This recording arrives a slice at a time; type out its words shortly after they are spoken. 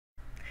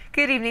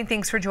Good evening.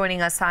 Thanks for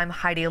joining us. I'm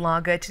Heidi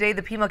Alonga. Today,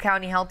 the Pima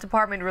County Health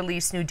Department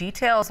released new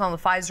details on the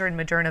Pfizer and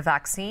Moderna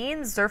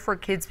vaccines. They're for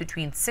kids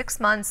between 6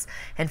 months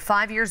and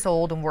 5 years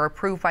old and were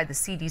approved by the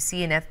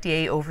CDC and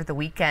FDA over the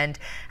weekend.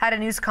 At a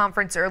news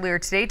conference earlier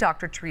today,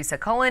 Dr. Teresa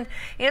Cohen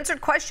answered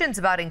questions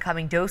about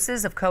incoming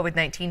doses of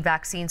COVID-19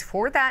 vaccines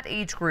for that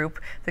age group.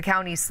 The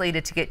county is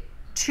slated to get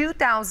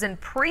 2,000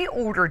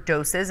 pre-ordered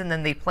doses, and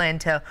then they plan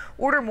to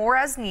order more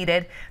as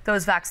needed.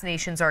 Those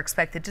vaccinations are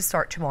expected to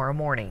start tomorrow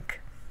morning.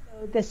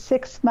 The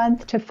 6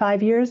 month to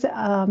 5 years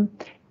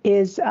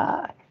is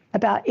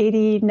about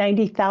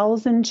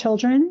 90,000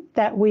 children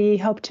that we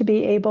hope to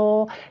be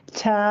able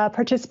to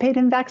participate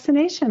in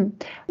vaccination.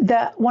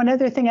 The one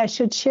other thing I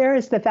should share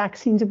is the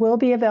vaccines will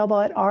be available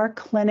at our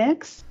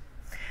clinics.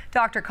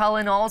 Dr.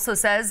 Cullen also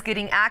says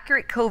getting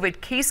accurate COVID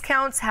case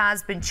counts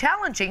has been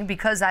challenging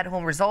because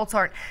at-home results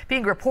aren't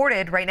being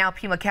reported. Right now,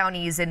 Pima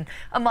County is in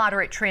a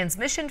moderate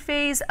transmission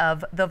phase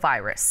of the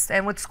virus.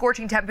 And with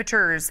scorching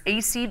temperatures,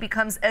 AC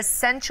becomes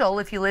essential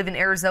if you live in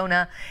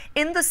Arizona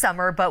in the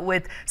summer. But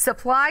with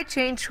supply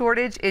chain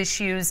shortage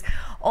issues,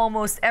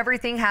 almost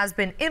everything has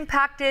been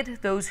impacted.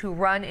 Those who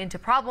run into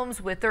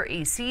problems with their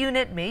AC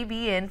unit may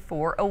be in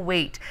for a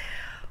wait.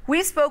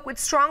 We spoke with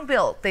Strong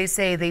Built. They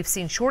say they've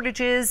seen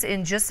shortages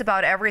in just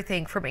about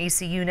everything from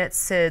AC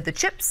units to the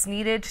chips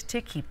needed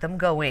to keep them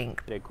going.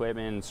 The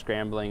equipment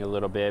scrambling a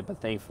little bit, but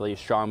thankfully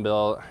Strong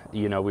Built,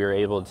 we were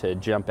able to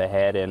jump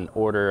ahead and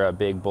order a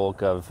big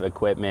bulk of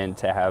equipment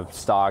to have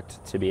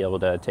stocked to be able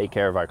to take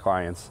care of our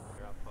clients.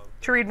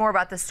 To read more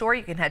about the story,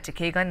 you can head to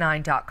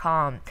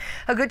KGUN9.com.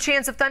 A good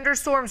chance of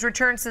thunderstorms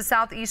returns to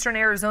southeastern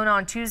Arizona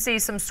on Tuesday.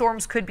 Some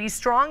storms could be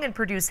strong and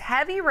produce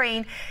heavy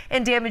rain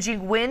and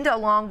damaging wind,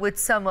 along with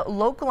some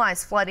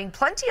localized flooding.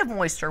 Plenty of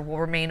moisture will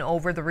remain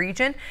over the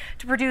region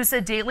to produce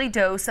a daily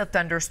dose of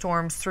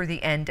thunderstorms through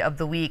the end of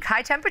the week.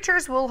 High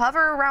temperatures will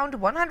hover around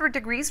 100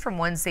 degrees from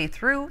Wednesday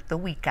through the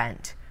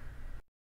weekend.